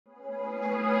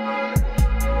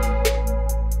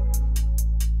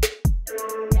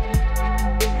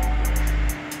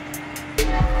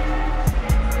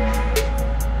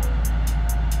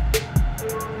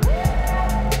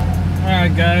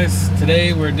guys,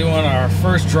 today we're doing our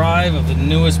first drive of the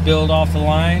newest build off the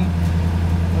line.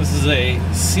 This is a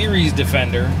series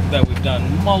Defender that we've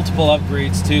done multiple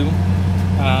upgrades to,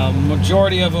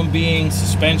 majority of them being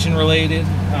suspension related.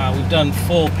 We've done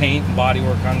full paint and body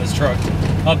work on this truck,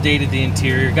 updated the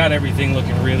interior, got everything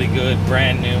looking really good,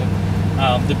 brand new.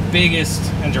 The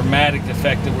biggest and dramatic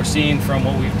effect that we're seeing from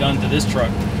what we've done to this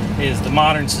truck is the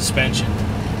modern suspension.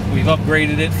 We've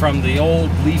upgraded it from the old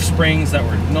leaf springs that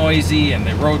were noisy and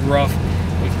they rode rough.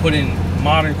 We've put in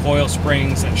modern coil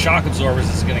springs and shock absorbers.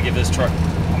 This is going to give this truck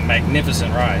a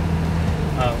magnificent ride.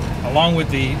 Along with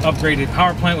the upgraded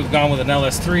power plant, we've gone with an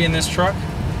LS3 in this truck,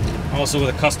 also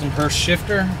with a custom Hurst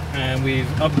shifter, and we've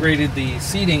upgraded the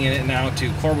seating in it now to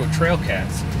Corbeau Trail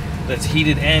Cats that's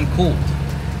heated and cooled.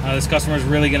 This customer is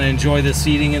really going to enjoy the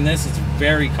seating in this. It's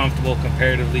very comfortable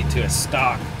comparatively to a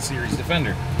stock series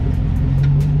Defender.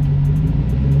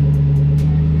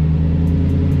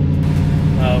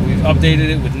 We've updated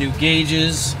it with new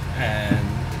gauges and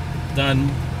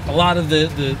done a lot of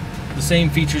the same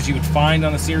features you would find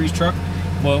on a series truck,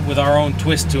 but with our own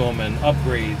twist to them and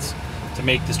upgrades to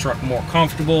make this truck more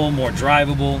comfortable, more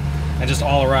drivable, and just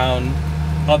all around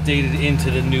updated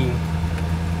into the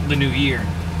new year.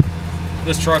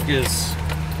 This truck is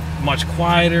much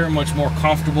quieter, much more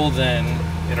comfortable than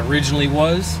it originally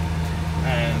was,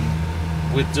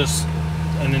 and with just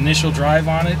an initial drive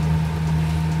on it,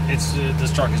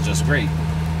 this truck is just great.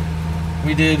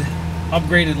 We did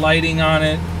upgraded lighting on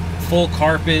it, full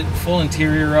carpet, full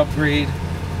interior upgrade.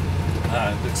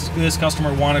 This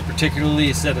customer wanted particularly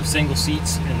a set of single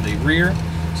seats in the rear,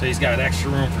 so he's got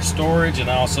extra room for storage and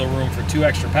also room for 2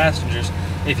 extra passengers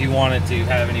if he wanted to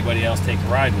have anybody else take a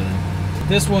ride with him.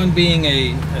 This one being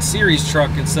a series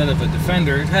truck instead of a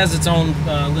Defender, it has its own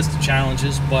list of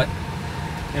challenges, but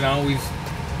you know, we've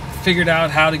figured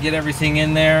out how to get everything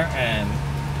in there and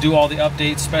do all the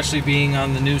updates, especially being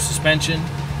on the new suspension.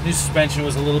 New suspension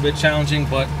was a little bit challenging,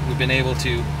 but we've been able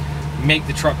to make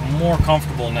the truck more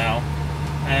comfortable now,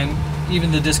 and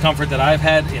even the discomfort that I've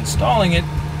had installing it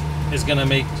is going to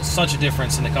make such a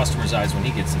difference in the customer's eyes when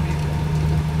he gets the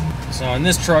vehicle. So in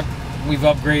this truck, we've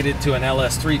upgraded to an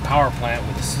LS3 power plant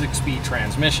with a 6-speed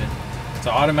transmission. It's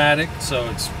automatic, so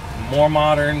it's more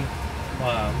modern,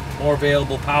 more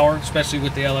available power, especially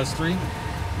with the LS3.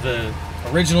 The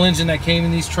original engine that came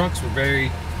in these trucks were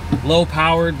very low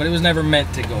powered, but it was never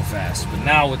meant to go fast. But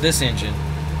now with this engine,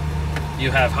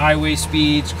 you have highway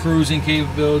speeds, cruising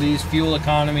capabilities, fuel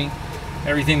economy,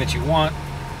 everything that you want,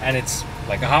 and it's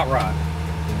like a hot rod.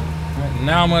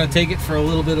 Now I'm going to take it for a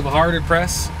little bit of a harder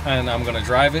press, and I'm going to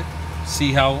drive it,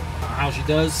 see how she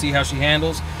does, see how she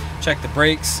handles, check the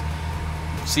brakes,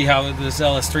 see how this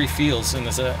LS3 feels in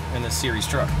this series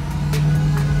truck.